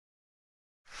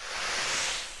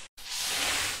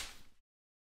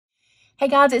Hey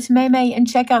guys, it's Maymay, and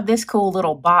check out this cool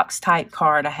little box type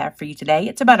card I have for you today.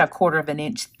 It's about 1/4 of an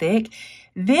inch thick.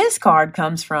 This card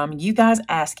comes from you guys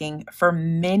asking for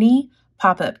mini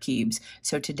pop-up cubes.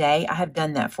 So today I have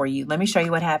done that for you. Let me show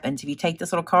you what happens. If you take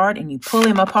this little card and you pull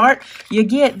them apart, you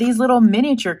get these little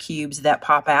miniature cubes that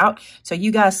pop out. So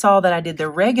you guys saw that I did the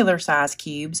regular size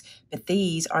cubes, but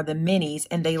these are the minis,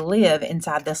 and they live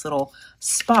inside this little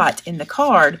spot in the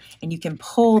card, and you can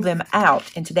pull them out.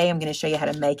 And today I'm going to show you how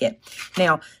to make it.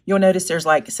 Now, you'll notice there's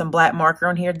like some black marker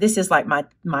on here. This is like my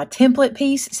template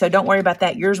piece, so don't worry about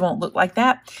that. Yours won't look like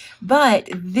that. But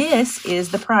this is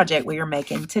the project we are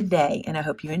making today, and I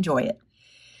hope you enjoy it.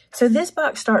 So this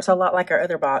box starts a lot like our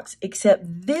other box, except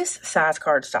this size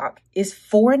cardstock is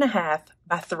 4.5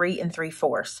 by 3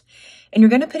 3/4. And you're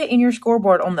going to put it in your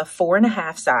scoreboard on the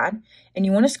 4.5 side, and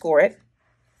you want to score it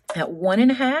at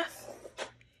 1.5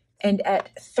 and at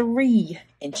 3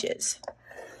 inches.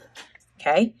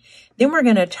 Okay, then we're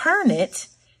going to turn it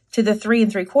to the 3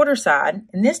 3/4 side,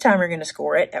 and this time we're going to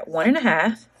score it at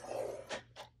 1.5,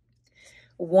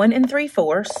 1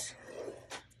 3/4,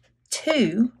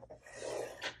 2,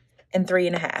 and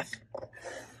 3.5.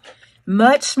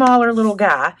 Much smaller little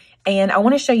guy. And I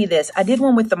want to show you this. I did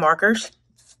one with the markers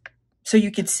so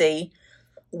you could see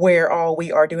where all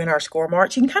we are doing our score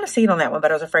marks. You can kind of see it on that one,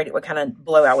 but I was afraid it would kind of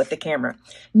blow out with the camera.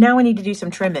 Now we need to do some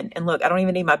trimming. And look, I don't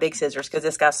even need my big scissors because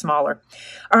this guy's smaller.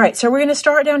 All right, so we're going to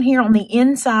start down here on the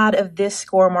inside of this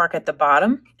score mark at the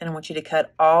bottom. And I want you to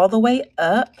cut all the way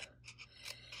up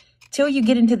till you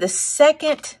get into the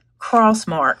second cross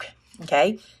mark,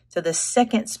 okay? So the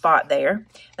second spot there.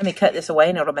 Let me cut this away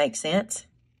and it'll make sense.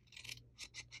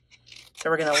 So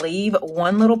we're going to leave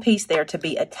one little piece there to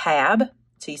be a tab.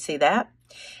 So you see that?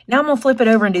 Now I'm going to flip it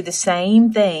over and do the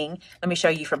same thing. Let me show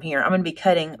you from here. I'm going to be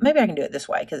cutting, maybe I can do it this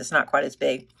way because it's not quite as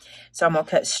big. So I'm going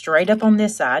to cut straight up on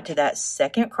this side to that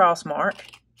second cross mark.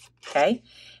 Okay.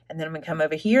 And then I'm going to come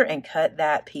over here and cut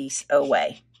that piece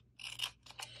away.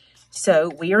 So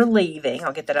we are leaving,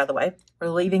 I'll get that out of the way. We're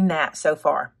leaving that so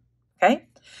far. Okay.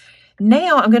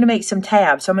 Now I'm going to make some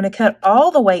tabs. So I'm going to cut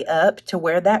all the way up to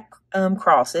where that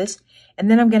crosses. And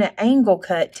then I'm going to angle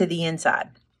cut to the inside.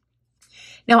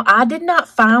 Now, I did not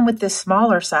find with this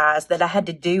smaller size that I had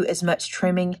to do as much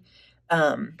trimming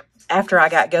after I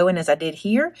got going as I did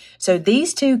here. So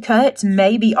these two cuts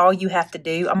may be all you have to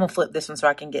do. I'm going to flip this one so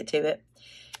I can get to it.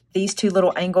 These two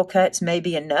little angle cuts may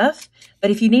be enough, but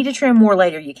if you need to trim more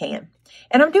later, you can.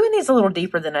 And I'm doing these a little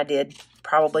deeper than I did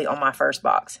probably on my first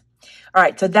box. All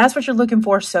right, so that's what you're looking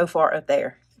for so far up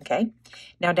there, okay?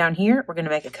 Now down here, we're going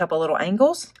to make a couple little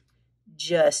angles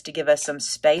just to give us some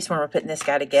space when we're putting this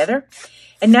guy together.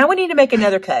 And now we need to make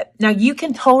another cut. Now you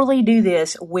can totally do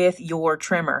this with your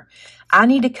trimmer. I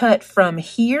need to cut from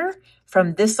here,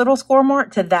 from this little score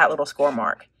mark to that little score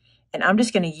mark. And I'm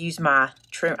just going to use my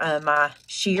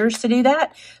shears to do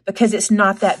that because it's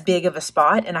not that big of a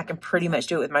spot and I can pretty much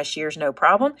do it with my shears, no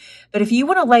problem. But if you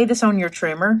want to lay this on your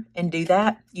trimmer and do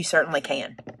that, you certainly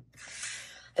can.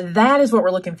 That is what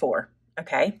we're looking for,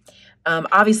 okay?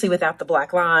 Obviously without the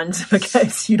black lines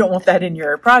because you don't want that in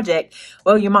your project.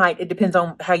 Well, you might. It depends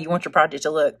on how you want your project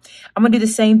to look. I'm going to do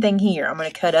the same thing here. I'm going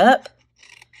to cut up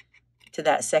to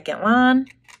that second line.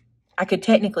 I could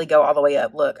technically go all the way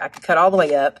up. Look, I could cut all the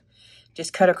way up.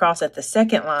 Just cut across at the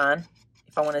second line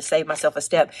if I want to save myself a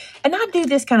step. And I do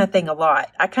this kind of thing a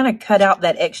lot. I kind of cut out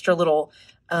that extra little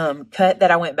cut that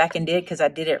I went back and did because I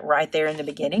did it right there in the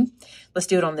beginning. Let's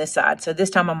do it on this side. So this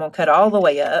time I'm going to cut all the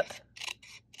way up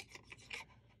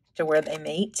to where they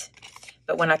meet.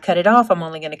 But when I cut it off, I'm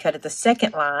only going to cut at the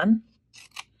second line,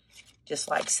 just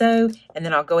like so. And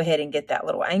then I'll go ahead and get that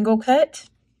little angle cut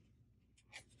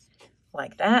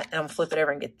like that. And I'm going to flip it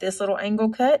over and get this little angle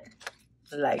cut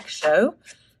like so.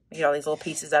 Get all these little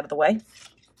pieces out of the way.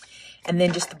 And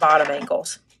then just the bottom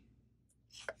angles.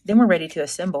 Then we're ready to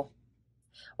assemble.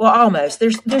 Well, almost.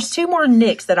 There's two more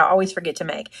nicks that I always forget to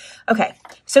make. Okay,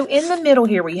 so in the middle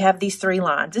here where you have these three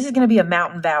lines, this is going to be a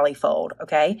mountain valley fold,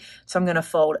 okay? So I'm going to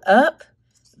fold up,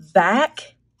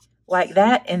 back, like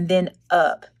that, and then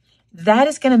up. That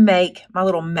is going to make my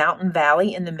little mountain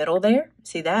valley in the middle there.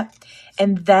 See that?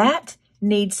 And that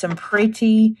needs some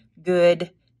pretty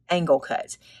good angle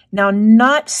cuts. Now,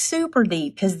 not super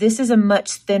deep because this is a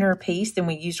much thinner piece than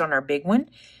we used on our big one.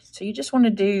 So you just want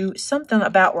to do something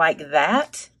about like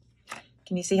that.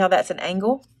 Can you see how that's an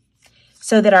angle?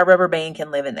 So that our rubber band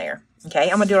can live in there. Okay,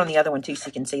 I'm going to do it on the other one too so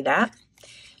you can see that.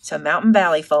 So mountain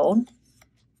valley fold.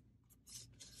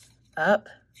 Up,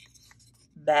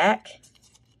 back,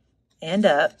 and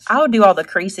up. I'll do all the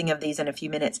creasing of these in a few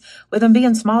minutes. With them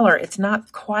being smaller, it's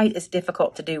not quite as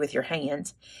difficult to do with your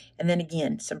hands. And then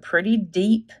again, some pretty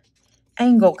deep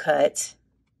angle cuts,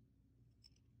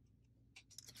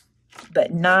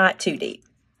 but not too deep.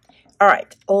 All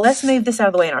right, let's move this out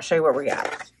of the way and I'll show you what we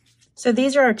got. So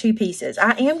these are our two pieces.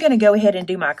 I am going to go ahead and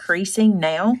do my creasing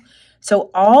now.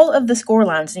 So all of the score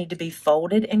lines need to be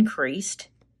folded and creased.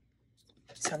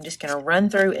 So I'm just going to run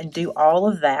through and do all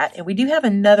of that. And we do have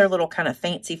another little kind of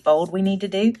fancy fold we need to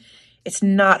do. It's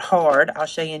not hard. I'll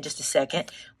show you in just a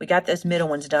second. We got those middle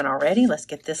ones done already. Let's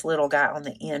get this little guy on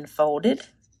the end folded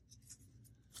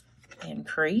and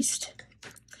creased.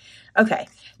 Okay,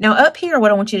 now up here what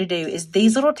I want you to do is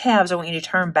these little tabs I want you to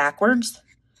turn backwards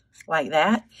like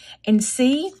that. And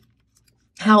see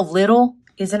how little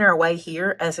is in our way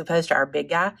here as opposed to our big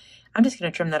guy. I'm just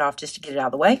going to trim that off just to get it out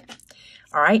of the way.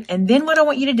 All right, and then what I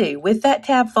want you to do with that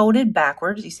tab folded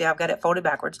backwards, you see I've got it folded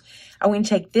backwards. I want you to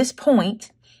take this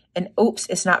point and, oops,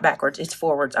 it's not backwards, it's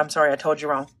forwards. I'm sorry, I told you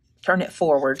wrong. Turn it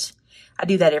forwards. I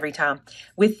do that every time.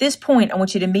 With this point, I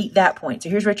want you to meet that point. So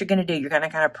here's what you're going to do. You're going to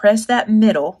kind of press that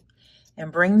middle and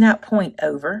bring that point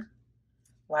over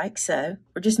like so.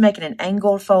 We're just making an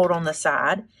angled fold on the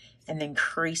side and then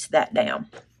crease that down.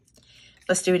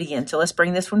 Let's do it again. So let's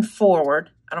bring this one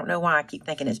forward. I don't know why I keep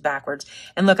thinking it's backwards.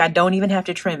 And look, I don't even have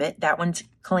to trim it. That one's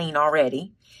clean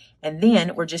already. And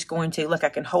then we're just going to, look, I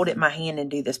can hold it in my hand and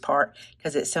do this part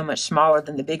because it's so much smaller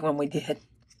than the big one we did.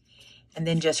 And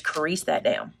then just crease that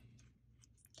down.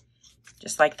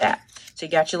 Just like that. So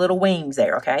you got your little wings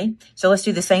there, okay? So let's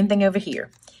do the same thing over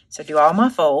here. So do all my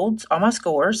folds, all my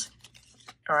scores.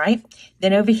 All right.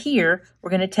 Then over here, we're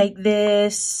going to take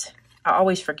this, I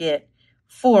always forget,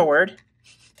 forward.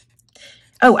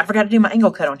 Oh, I forgot to do my angle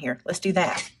cut on here. Let's do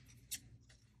that.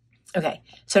 Okay,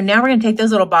 so now we're going to take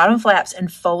those little bottom flaps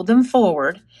and fold them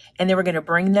forward, and then we're going to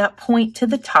bring that point to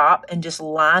the top and just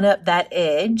line up that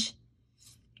edge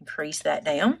and crease that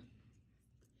down.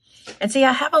 And see,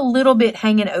 I have a little bit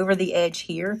hanging over the edge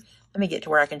here. Let me get to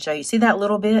where I can show you. See that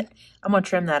little bit? I'm going to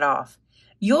trim that off.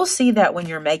 You'll see that when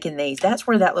you're making these. That's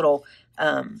where that little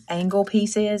angle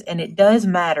piece is, and it does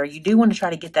matter. You do want to try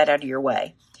to get that out of your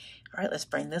way. All right, let's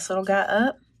bring this little guy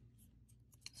up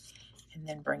and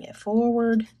then bring it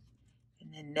forward.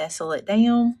 And nestle it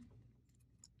down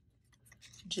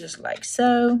just like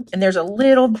so. And there's a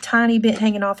little tiny bit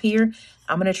hanging off here.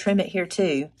 I'm going to trim it here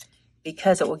too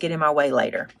because it will get in my way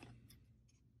later.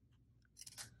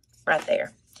 Right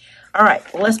there. All right,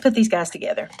 well, let's put these guys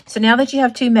together. So now that you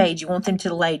have two made, you want them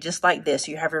to lay just like this.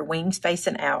 You have your wings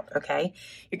facing out, okay?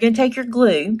 You're going to take your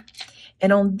glue,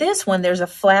 and on this one, there's a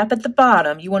flap at the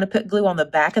bottom. You want to put glue on the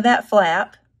back of that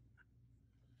flap,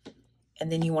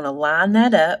 and then you want to line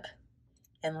that up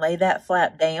and lay that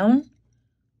flap down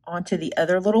onto the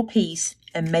other little piece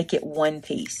and make it one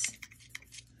piece.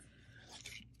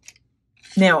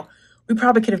 Now, we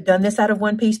probably could have done this out of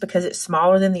one piece because it's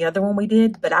smaller than the other one we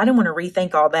did, but I didn't want to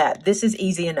rethink all that. This is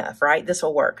easy enough, right? This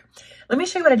will work. Let me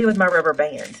show you what I do with my rubber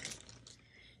band.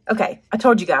 Okay, I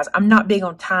told you guys, I'm not big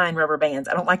on tying rubber bands.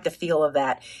 I don't like the feel of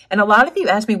that. And a lot of you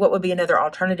ask me what would be another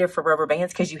alternative for rubber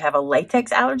bands because you have a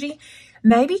latex allergy.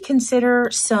 Maybe consider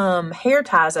some hair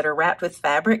ties that are wrapped with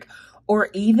fabric, or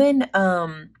even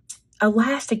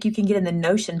elastic you can get in the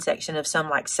notion section of some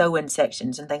like sewing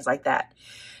sections and things like that.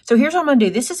 So here's what I'm going to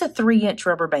do. This is a 3-inch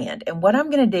rubber band. And what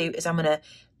I'm going to do is I'm going to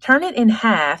turn it in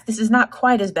half. This is not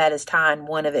quite as bad as tying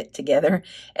one of it together.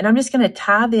 And I'm just going to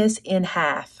tie this in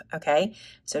half, okay?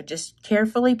 So just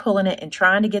carefully pulling it and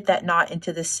trying to get that knot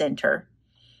into the center.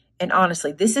 And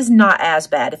honestly, this is not as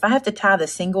bad. If I have to tie the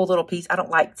single little piece, I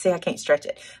don't like, see, I can't stretch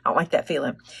it. I don't like that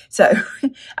feeling. So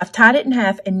I've tied it in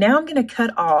half, and now I'm going to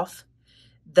cut off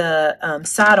the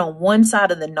side on one side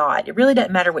of the knot. It really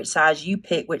doesn't matter which size, you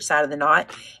pick which side of the knot.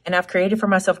 And I've created for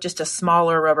myself just a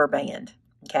smaller rubber band.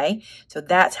 Okay, so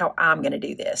that's how I'm going to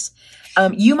do this.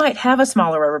 You might have a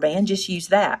smaller rubber band, just use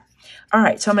that. All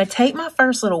right, so I'm going to take my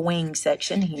first little wing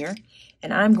section here,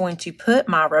 and I'm going to put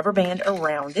my rubber band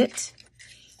around it.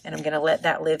 And I'm going to let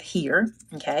that live here,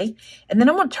 okay? And then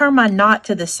I'm going to turn my knot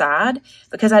to the side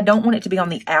because I don't want it to be on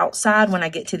the outside when I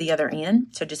get to the other end.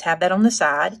 So just have that on the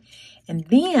side. And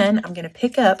then I'm going to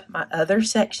pick up my other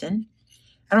section.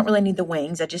 I don't really need the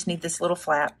wings. I just need this little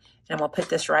flap. And I'm going to put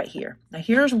this right here. Now,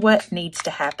 here's what needs to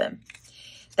happen.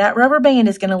 That rubber band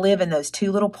is going to live in those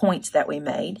two little points that we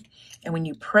made. And when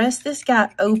you press this guy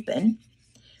open,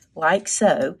 like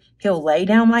so, he'll lay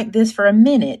down like this for a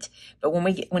minute, but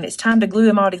when it's time to glue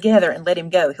him all together and let him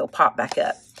go, he'll pop back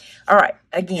up. All right,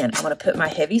 again, I'm going to put my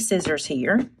heavy scissors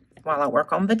here while I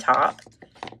work on the top.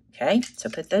 Okay, so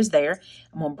put those there.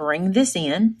 I'm going to bring this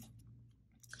in.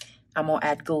 I'm going to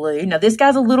add glue. Now, this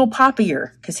guy's a little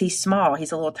poppier because he's small.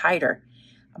 He's a little tighter.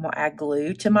 I'm going to add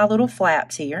glue to my little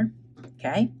flaps here.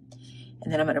 Okay,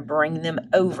 and then I'm going to bring them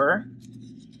over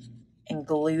and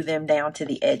glue them down to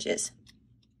the edges.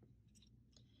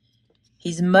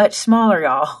 He's much smaller,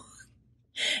 y'all.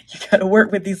 You got to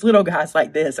work with these little guys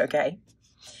like this, okay?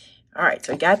 All right,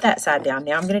 so we got that side down.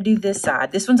 Now I'm going to do this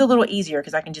side. This one's a little easier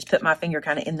because I can just put my finger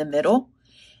kind of in the middle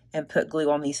and put glue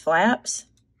on these flaps,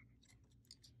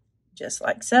 just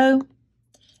like so,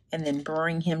 and then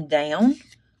bring him down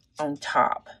on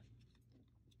top.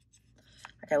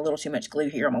 I got a little too much glue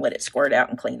here. I'm going to let it squirt out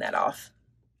and clean that off.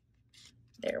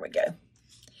 There we go.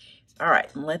 All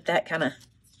right, and let that kind of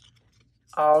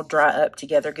all dry up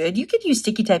together good. You could use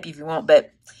sticky tape if you want,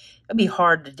 but it'd be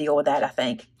hard to deal with that, I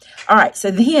think. All right,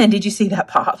 so then, did you see that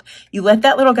pop? You let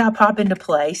that little guy pop into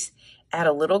place, add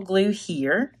a little glue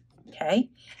here, okay,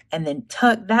 and then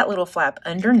tuck that little flap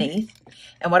underneath.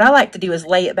 And what I like to do is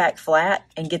lay it back flat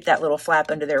and get that little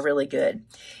flap under there really good.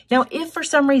 Now, if for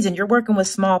some reason you're working with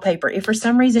small paper, if for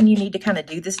some reason you need to kind of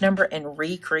do this number and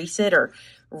re-crease it or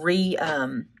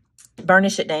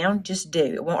burnish it down, just do.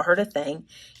 It won't hurt a thing.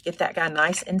 Get that guy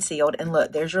nice and sealed. And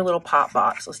look, there's your little pop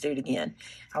box. Let's do it again.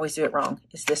 I always do it wrong.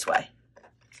 It's this way.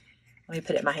 Let me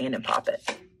put it in my hand and pop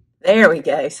it. There we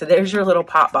go. So there's your little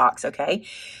pop box, okay?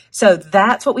 So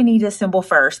that's what we need to assemble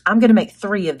first. I'm going to make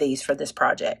 3 of these for this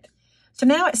project. So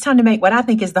now it's time to make what I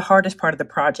think is the hardest part of the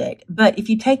project. But if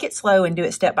you take it slow and do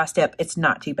it step by step, it's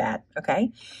not too bad,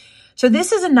 okay? So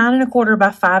this is a 9 1/4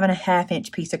 by 5 1/2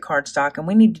 inch piece of cardstock, and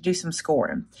we need to do some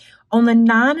scoring. On the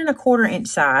 9 1/4 inch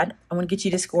side, I want to get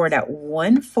you to score it at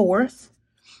 1/4,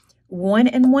 1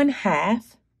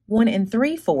 1/2, 1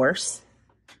 3/4,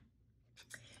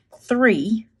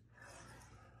 3,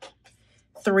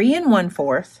 3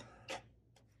 1/4.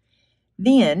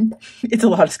 Then, it's a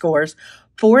lot of scores,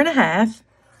 4 1/2,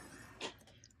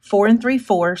 4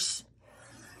 3/4,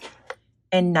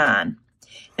 and 9.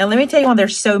 Now, let me tell you why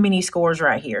there's so many scores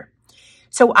right here.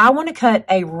 So I want to cut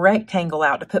a rectangle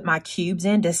out to put my cubes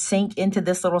in to sink into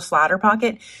this little slider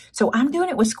pocket. So I'm doing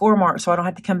it with score marks so I don't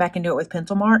have to come back and do it with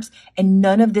pencil marks. And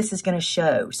none of this is going to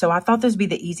show. So I thought this would be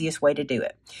the easiest way to do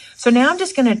it. So now I'm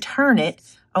just going to turn it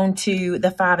onto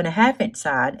the 5 1/2 inch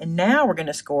side. And now we're going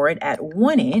to score it at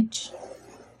 1 inch,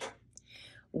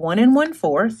 1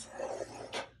 1/4,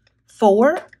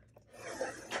 4,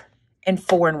 and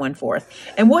 4 1/4.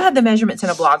 And we'll have the measurements in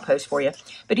a blog post for you.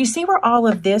 But you see where all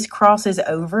of this crosses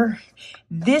over?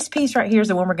 This piece right here is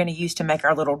the one we're going to use to make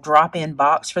our little drop-in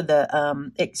box for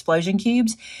the explosion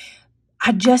cubes.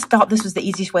 I just thought this was the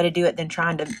easiest way to do it than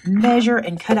trying to measure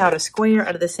and cut out a square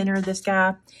out of the center of this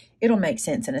guy. It'll make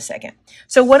sense in a second.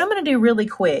 So what I'm going to do really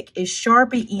quick is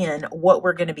Sharpie in what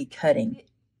we're going to be cutting.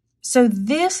 So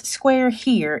this square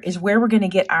here is where we're going to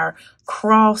get our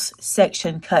cross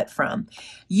section cut from.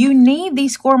 You need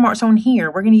these score marks on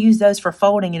here. We're going to use those for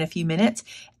folding in a few minutes.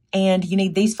 And you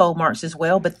need these fold marks as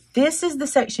well. But this is the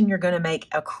section you're going to make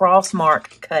a cross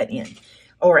mark cut in,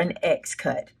 or an X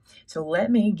cut. So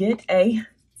let me get a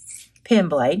pen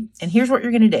blade. And here's what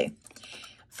you're going to do.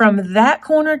 From that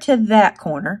corner to that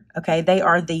corner, okay, they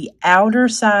are the outer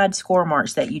side score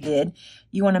marks that you did.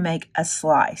 You want to make a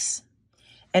slice.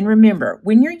 And remember,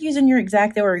 when you're using your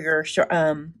X-Acto or your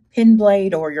pen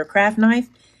blade or your craft knife,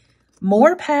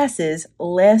 more passes,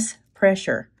 less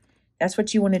pressure. That's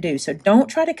what you want to do. So don't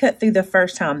try to cut through the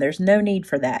first time. There's no need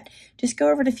for that. Just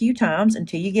go over it a few times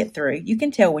until you get through. You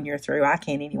can tell when you're through. I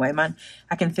can anyway.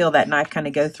 I can feel that knife kind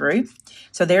of go through.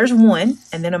 So there's one,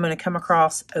 and then I'm going to come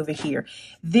across over here.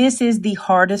 This is the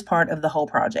hardest part of the whole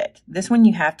project. This one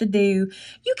you have to do.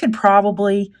 You could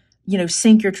probably,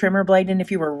 sink your trimmer blade in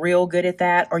if you were real good at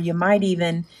that, or you might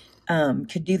even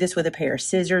could do this with a pair of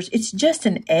scissors. It's just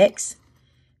an X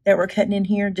that we're cutting in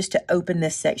here just to open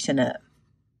this section up.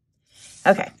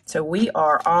 Okay, so we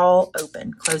are all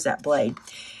open. Close that blade.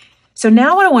 So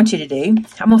now what I want you to do,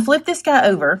 I'm going to flip this guy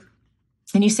over,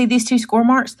 and you see these 2 score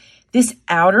marks? This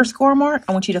outer score mark,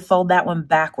 I want you to fold that one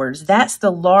backwards. That's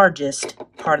the largest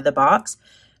part of the box.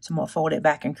 So I'm going to fold it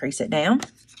back and crease it down.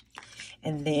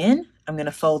 And then I'm going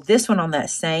to fold this one on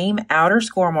that same outer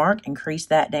score mark and crease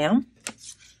that down.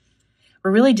 We're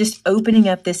really just opening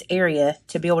up this area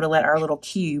to be able to let our little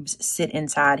cubes sit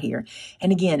inside here.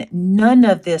 And again, none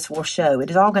of this will show.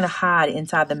 It is all going to hide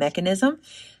inside the mechanism,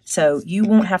 so you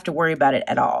won't have to worry about it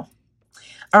at all.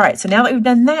 All right, so now that we've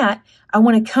done that, I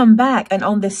want to come back, and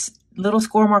on this little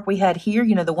score mark we had here,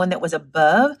 the one that was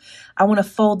above, I want to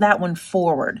fold that one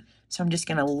forward. So I'm just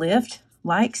going to lift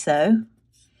like so,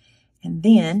 and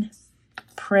then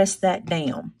press that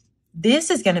down. This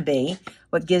is going to be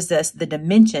what gives us the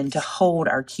dimension to hold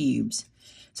our cubes.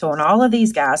 So on all of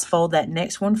these guys, fold that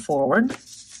next one forward.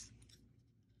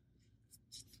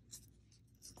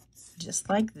 Just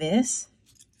like this.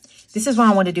 This is why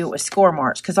I want to do it with score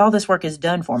marks, because all this work is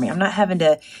done for me. I'm not having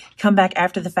to come back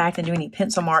after the fact and do any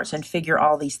pencil marks and figure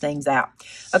all these things out.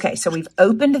 Okay, so we've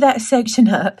opened that section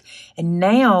up, and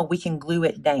now we can glue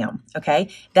it down, okay?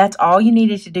 That's all you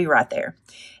needed to do right there.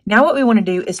 Now what we want to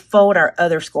do is fold our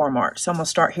other score marks. So I'm going to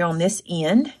start here on this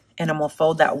end, and I'm going to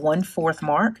fold that 1/4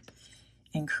 mark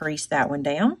and crease that one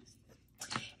down.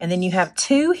 And then you have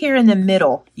 2 here in the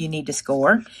middle you need to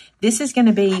score. This is going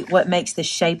to be what makes the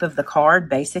shape of the card,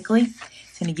 basically.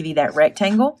 It's going to give you that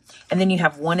rectangle. And then you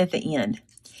have 1 at the end.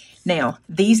 Now,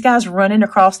 these guys running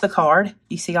across the card,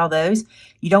 you see all those?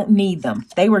 You don't need them.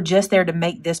 They were just there to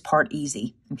make this part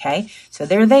easy, okay? So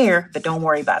they're there, but don't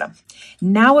worry about them.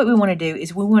 Now what we want to do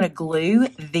is we want to glue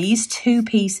these 2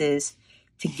 pieces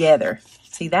together.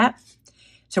 See that?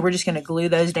 So we're just going to glue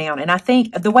those down. And I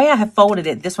think the way I have folded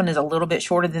it, this one is a little bit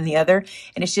shorter than the other.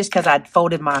 And it's just because I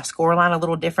folded my score line a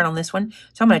little different on this one.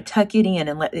 So I'm going to tuck it in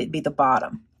and let it be the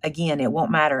bottom. Again, it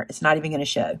won't matter. It's not even going to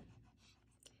show.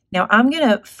 Now I'm going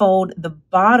to fold the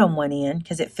bottom one in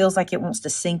because it feels like it wants to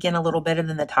sink in a little better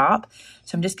than the top.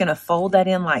 So I'm just going to fold that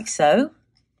in like so.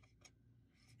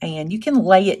 And you can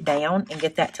lay it down and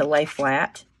get that to lay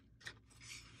flat.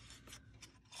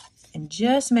 And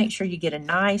just make sure you get a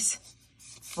nice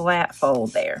flat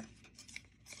fold there.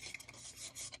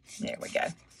 There we go.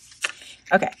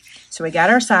 Okay, so we got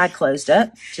our side closed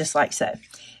up, just like so.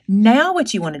 Now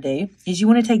what you want to do is you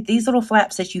want to take these little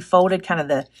flaps that you folded kind of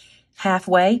the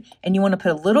halfway, and you want to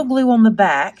put a little glue on the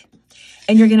back,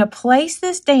 and you're going to place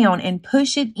this down and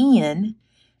push it in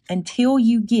until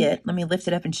you get, let me lift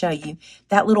it up and show you,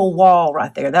 that little wall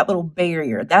right there, that little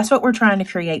barrier. That's what we're trying to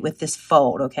create with this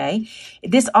fold, okay?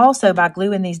 This also, by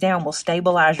gluing these down, will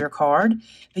stabilize your card,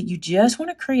 but you just want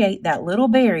to create that little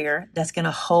barrier that's going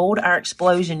to hold our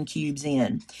explosion cubes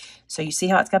in. So you see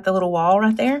how it's got the little wall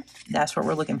right there? That's what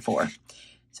we're looking for.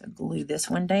 So glue this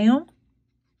one down.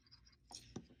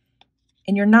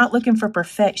 And you're not looking for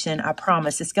perfection, I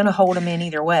promise. It's going to hold them in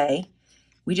either way.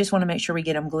 We just want to make sure we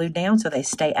get them glued down so they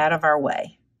stay out of our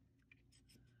way.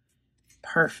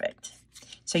 Perfect.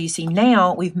 So you see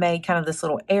now we've made kind of this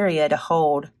little area to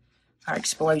hold our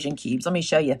explosion cubes. Let me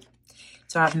show you.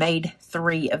 So I've made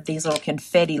 3 of these little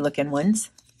confetti looking ones.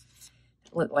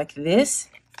 Look like this.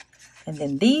 And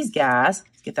then these guys,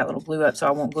 let's get that little glue up so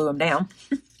I won't glue them down.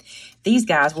 These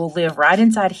guys will live right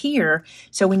inside here.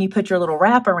 So when you put your little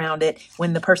wrap around it,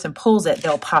 when the person pulls it,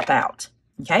 they'll pop out.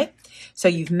 Okay? So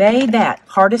you've made that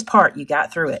hardest part. You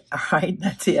got through it. All right,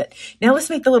 that's it. Now let's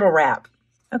make the little wrap.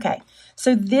 Okay,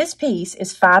 so this piece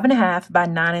is 5.5 by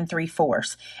 9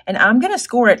 3/4. And I'm going to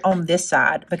score it on this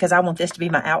side because I want this to be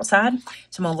my outside.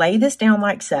 So I'm going to lay this down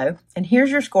like so. And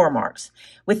here's your score marks.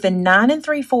 With the 9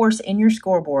 3/4 in your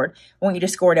scoreboard, I want you to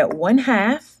score it at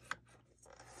 1/2,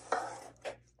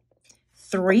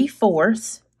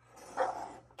 3/4,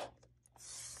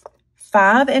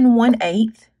 5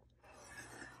 1/8,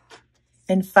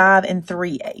 and 5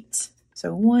 3/8.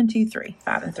 So 1, 2, 3,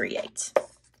 5 3/8.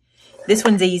 This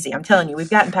one's easy. I'm telling you, we've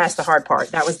gotten past the hard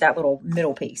part. That was that little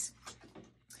middle piece.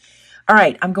 All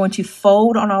right, I'm going to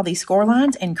fold on all these score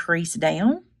lines and crease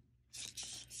down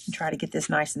and try to get this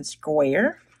nice and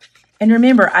square. And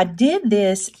remember, I did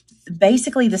this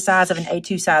basically the size of an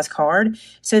A2 size card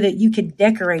so that you could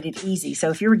decorate it easy.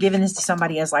 So if you were giving this to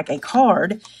somebody as like a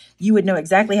card, you would know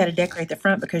exactly how to decorate the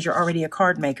front because you're already a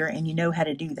card maker and you know how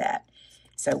to do that.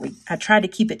 So I tried to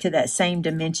keep it to that same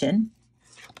dimension.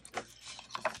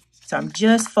 So I'm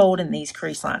just folding these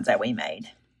crease lines that we made,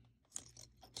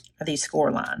 or these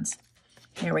score lines.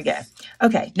 There we go.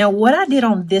 Okay, now what I did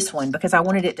on this one, because I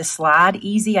wanted it to slide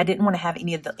easy, I didn't want to have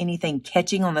anything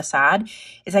catching on the side,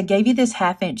 is I gave you this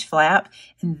 1/2 inch flap,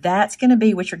 and that's going to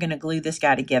be what you're going to glue this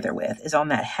guy together with, is on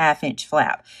that 1/2 inch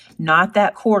flap, not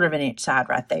that 1/4 inch side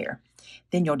right there.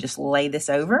 Then you'll just lay this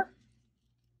over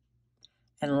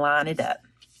and line it up,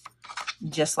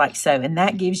 just like so, and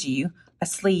that gives you a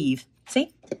sleeve.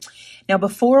 See? Now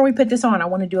before we put this on, I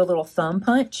want to do a little thumb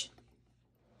punch.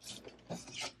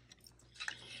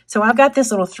 So I've got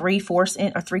this little 3/4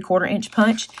 inch or 3/4 inch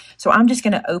punch. So I'm just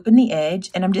going to open the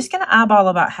edge and I'm just going to eyeball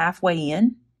about halfway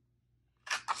in,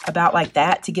 about like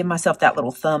that, to give myself that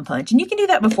little thumb punch. And you can do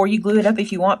that before you glue it up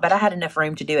if you want, but I had enough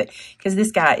room to do it because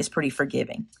this guy is pretty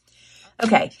forgiving.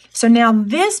 Okay, so now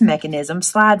this mechanism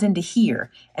slides into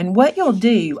here. And what you'll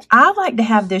do, I like to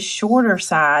have this shorter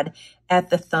side at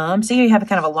the thumb. See, you have a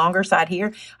kind of a longer side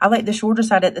here. I like the shorter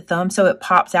side at the thumb so it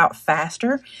pops out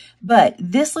faster. But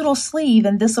this little sleeve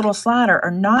and this little slider are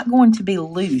not going to be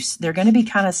loose. They're going to be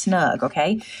kind of snug,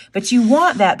 okay? But you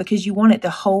want that because you want it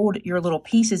to hold your little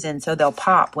pieces in so they'll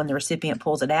pop when the recipient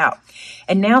pulls it out.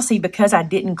 And now see, because I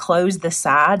didn't close the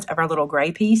sides of our little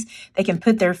gray piece, they can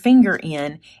put their finger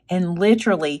in and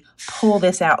literally pull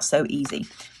this out so easy.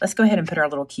 Let's go ahead and put our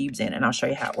little cubes in and I'll show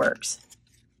you how it works.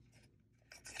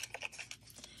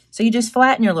 So you just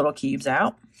flatten your little cubes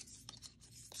out,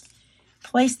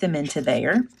 place them into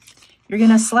there. You're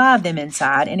going to slide them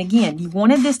inside. And again, you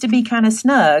wanted this to be kind of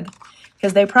snug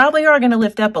because they probably are going to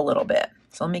lift up a little bit.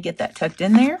 So let me get that tucked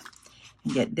in there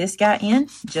and get this guy in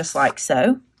just like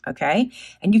so. Okay.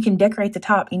 And you can decorate the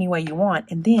top any way you want.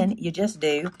 And then you just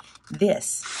do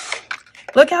this.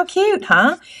 Look how cute,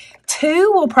 huh?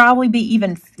 2 will probably be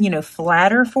even,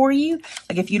 flatter for you.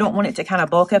 Like if you don't want it to kind of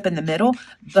bulk up in the middle,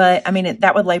 but I mean,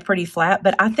 that would lay pretty flat,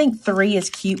 but I think 3 is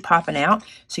cute popping out.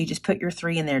 So you just put your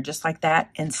 3 in there just like that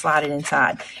and slide it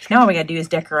inside. Now all we gotta do is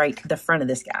decorate the front of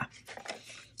this guy.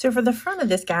 So for the front of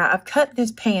this guy, I've cut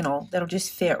this panel that'll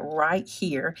just fit right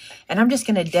here, and I'm just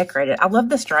gonna decorate it. I love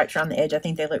the stripes around the edge. I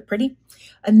think they look pretty.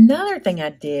 Another thing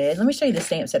I did, let me show you the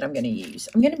stamp set I'm gonna use.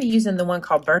 I'm gonna be using the one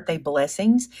called Birthday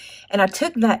Blessings, and I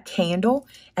took that candle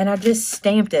and I just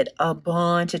stamped it a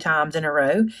bunch of times in a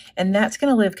row, and that's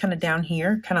gonna live kind of down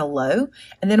here, kind of low,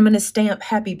 and then I'm gonna stamp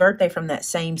Happy Birthday from that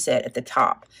same set at the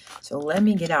top. So let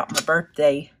me get out my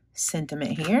birthday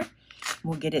sentiment here.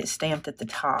 We'll get it stamped at the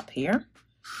top here.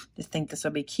 Just think this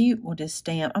will be cute. We'll just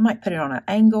stamp. I might put it on an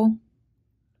angle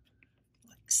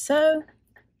like so.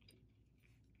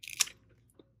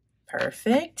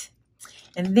 Perfect.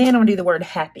 And then I'm going to do the word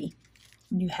happy.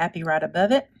 Do happy right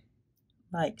above it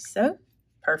like so.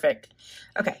 Perfect.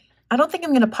 Okay. I don't think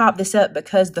I'm going to pop this up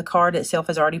because the card itself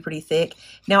is already pretty thick.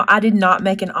 Now, I did not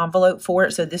make an envelope for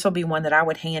it, so this will be one that I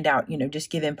would hand out,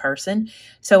 just give in person.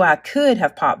 So I could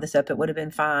have popped this up. It would have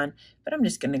been fine, but I'm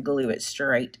just going to glue it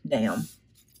straight down.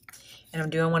 And I'm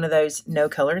doing one of those no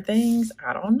color things.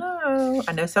 I don't know.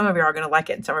 I know some of you are going to like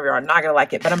it and some of you are not going to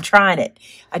like it, but I'm trying it.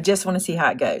 I just want to see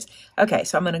how it goes. Okay,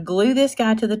 so I'm going to glue this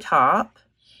guy to the top.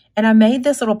 And I made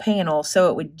this little panel so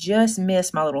it would just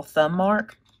miss my little thumb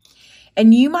mark.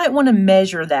 And you might want to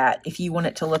measure that if you want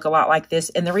it to look a lot like this.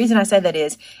 And the reason I say that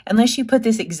is, unless you put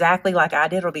this exactly like I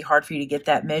did, it'll be hard for you to get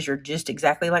that measured just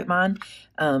exactly like mine.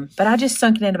 But I just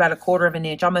sunk it in about 1/4 of an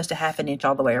inch, almost 1/2 inch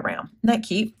all the way around. Isn't that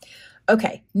cute?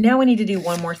 Okay, now we need to do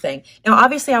one more thing. Now,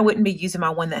 obviously, I wouldn't be using my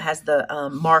one that has the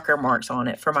marker marks on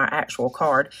it for my actual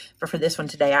card, but for this one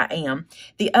today, I am.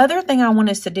 The other thing I want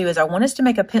us to do is I want us to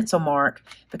make a pencil mark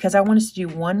because I want us to do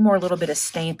one more little bit of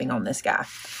stamping on this guy.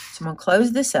 So I'm going to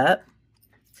close this up,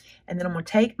 and then I'm going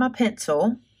to take my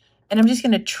pencil, and I'm just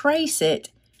going to trace it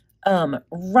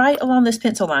right along this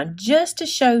pencil line just to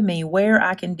show me where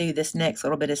I can do this next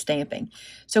little bit of stamping.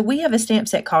 So we have a stamp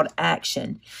set called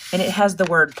Action, and it has the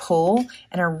word pull,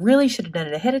 and I really should have done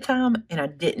it ahead of time, and I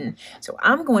didn't. So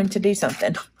I'm going to do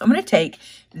something. I'm going to take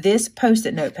this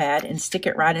Post-it notepad and stick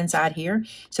it right inside here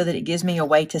so that it gives me a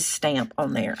way to stamp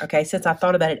on there. Okay, since I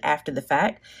thought about it after the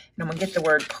fact, and I'm going to get the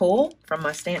word pull from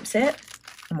my stamp set.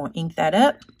 I'm going to ink that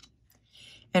up,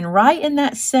 and right in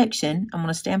that section, I'm going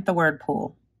to stamp the word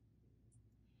pull.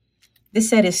 This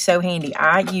set is so handy.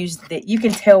 I use that. You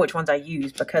can tell which ones I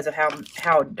use because of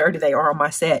how dirty they are on my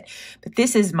set. But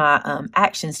this is my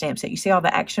Action stamp set. You see all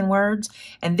the action words?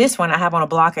 And this one I have on a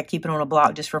block. I keep it on a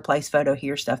block just for place photo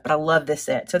here stuff. But I love this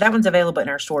set. So that one's available in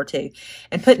our store too.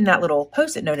 And putting that little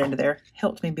Post-it note under there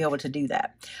helps me be able to do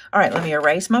that. All right, let me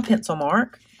erase my pencil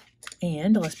mark.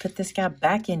 And let's put this guy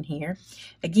back in here.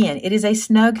 Again, it is a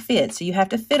snug fit, so you have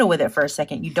to fiddle with it for a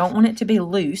second. You don't want it to be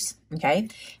loose, okay?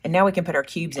 And now we can put our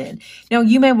cubes in. Now,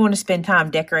 you may want to spend time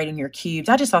decorating your cubes.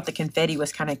 I just thought the confetti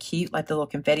was kind of cute, like the little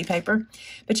confetti paper.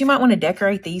 But you might want to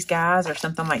decorate these guys or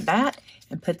something like that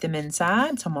and put them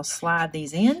inside. So I'm going to slide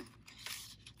these in.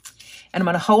 And I'm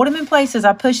going to hold them in place as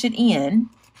I push it in,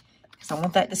 because I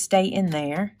want that to stay in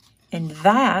there. And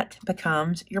that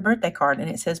becomes your birthday card, and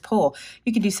it says pull.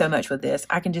 You can do so much with this.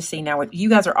 I can just see now. You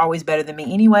guys are always better than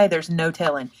me anyway. There's no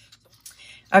telling.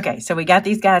 Okay, so we got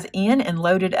these guys in and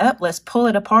loaded up. Let's pull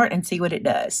it apart and see what it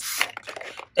does.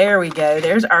 There we go.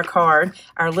 There's our card,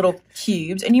 our little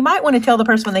cubes. And you might want to tell the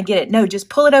person when they get it, no, just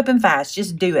pull it open fast.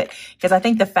 Just do it. Because I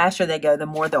think the faster they go, the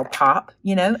more they'll pop.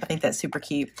 I think that's super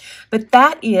cute. But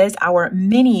that is our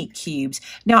mini cubes.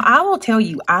 Now, I will tell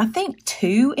you, I think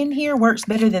 2 in here works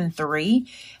better than 3.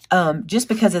 Just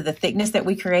because of the thickness that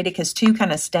we created, because 2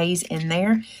 kind of stays in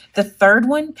there. The third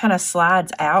one kind of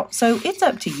slides out. So it's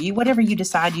up to you, whatever you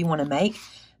decide you want to make.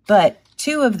 But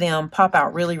 2 of them pop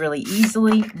out really, really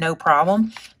easily, no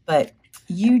problem. But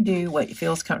you do what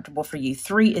feels comfortable for you.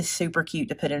 3 is super cute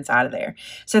to put inside of there.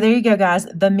 So there you go, guys.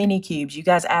 The mini cubes. You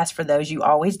guys ask for those. You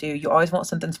always do. You always want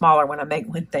something smaller when I make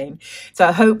one thing. So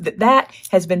I hope that that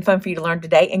has been fun for you to learn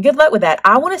today. And good luck with that.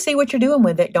 I want to see what you're doing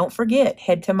with it. Don't forget,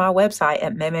 head to my website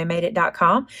at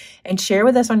maymaymadeit.com and share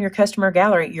with us on your customer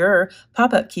gallery your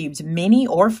pop-up cubes, mini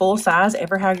or full size,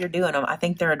 ever how you're doing them. I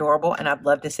think they're adorable and I'd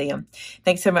love to see them.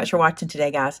 Thanks so much for watching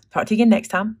today, guys. Talk to you again next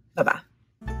time. Bye-bye.